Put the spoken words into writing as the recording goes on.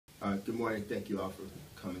Good morning. Thank you all for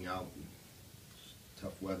coming out. It's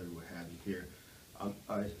tough weather we have you here.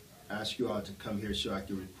 I ask you all to come here so I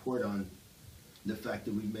can report on the fact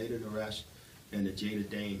that we made an arrest in the Jada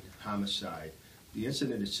Dame homicide. The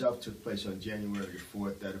incident itself took place on January the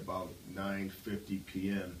 4th at about 9:50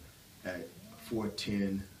 p.m. at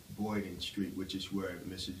 410 Boyden Street, which is where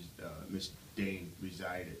Miss Dame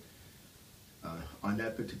resided. On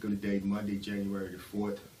that particular day, Monday, January the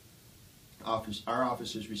 4th, our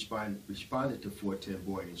officers responded to 410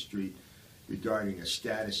 Boyden Street regarding a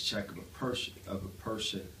status check of a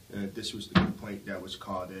person. This was the complaint that was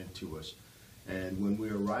called in to us. And when we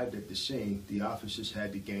arrived at the scene, the officers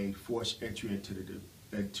had to gain forced entry into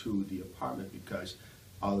the apartment because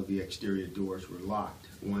all of the exterior doors were locked.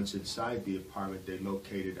 Once inside the apartment, they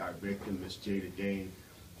located our victim, Miss Jada Dame,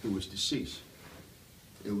 who was deceased.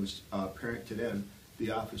 It was apparent to them,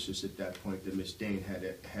 the officers at that point, that Miss Dame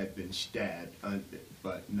had been stabbed,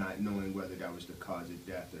 but not knowing whether that was the cause of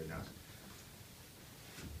death or not.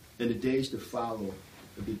 In the days to follow,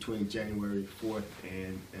 between January 4th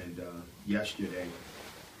and yesterday,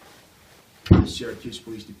 the Syracuse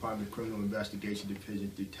Police Department Criminal Investigation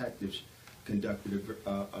Division detectives conducted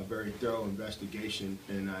a very thorough investigation,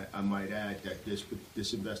 and I might add that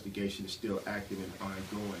this investigation is still active and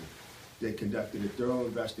ongoing. They conducted a thorough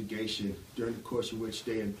investigation during the course of which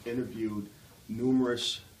they interviewed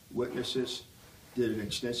numerous witnesses, did an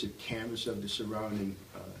extensive canvass of the surrounding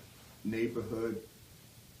neighborhood.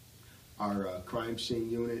 Our crime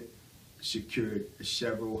scene unit secured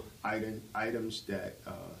several items that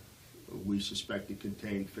we suspected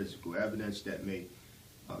contained physical evidence that may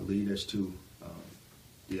lead us to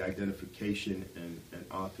the identification and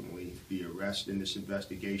ultimately the arrest in this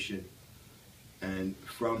investigation. And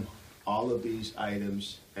from all of these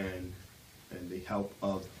items and the help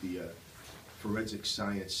of the Forensic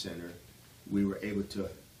Science Center, we were able to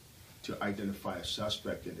identify a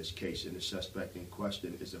suspect in this case, and the suspect in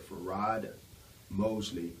question is a Farod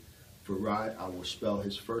Mosley. Farod, I will spell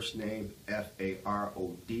his first name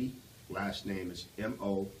F-A-R-O-D, last name is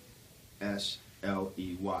M-O-S-L-E-Y.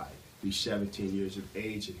 He's 17 years of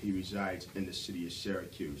age and he resides in the city of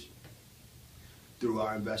Syracuse. Through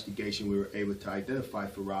our investigation, we were able to identify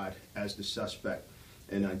Farod as the suspect,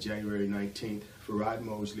 and on January 19th, Farod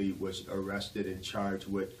Mosley was arrested and charged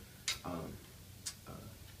with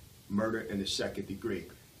murder in the second degree.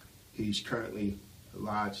 He's currently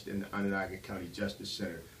lodged in the Onondaga County Justice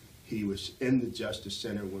Center. He was in the Justice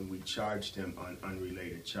Center when we charged him on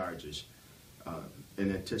unrelated charges.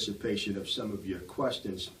 In anticipation of some of your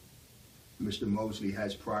questions, Mr. Mosley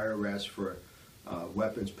has prior arrests for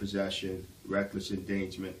weapons possession, reckless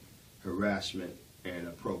endangerment, harassment, and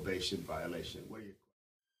a probation violation. What are your questions?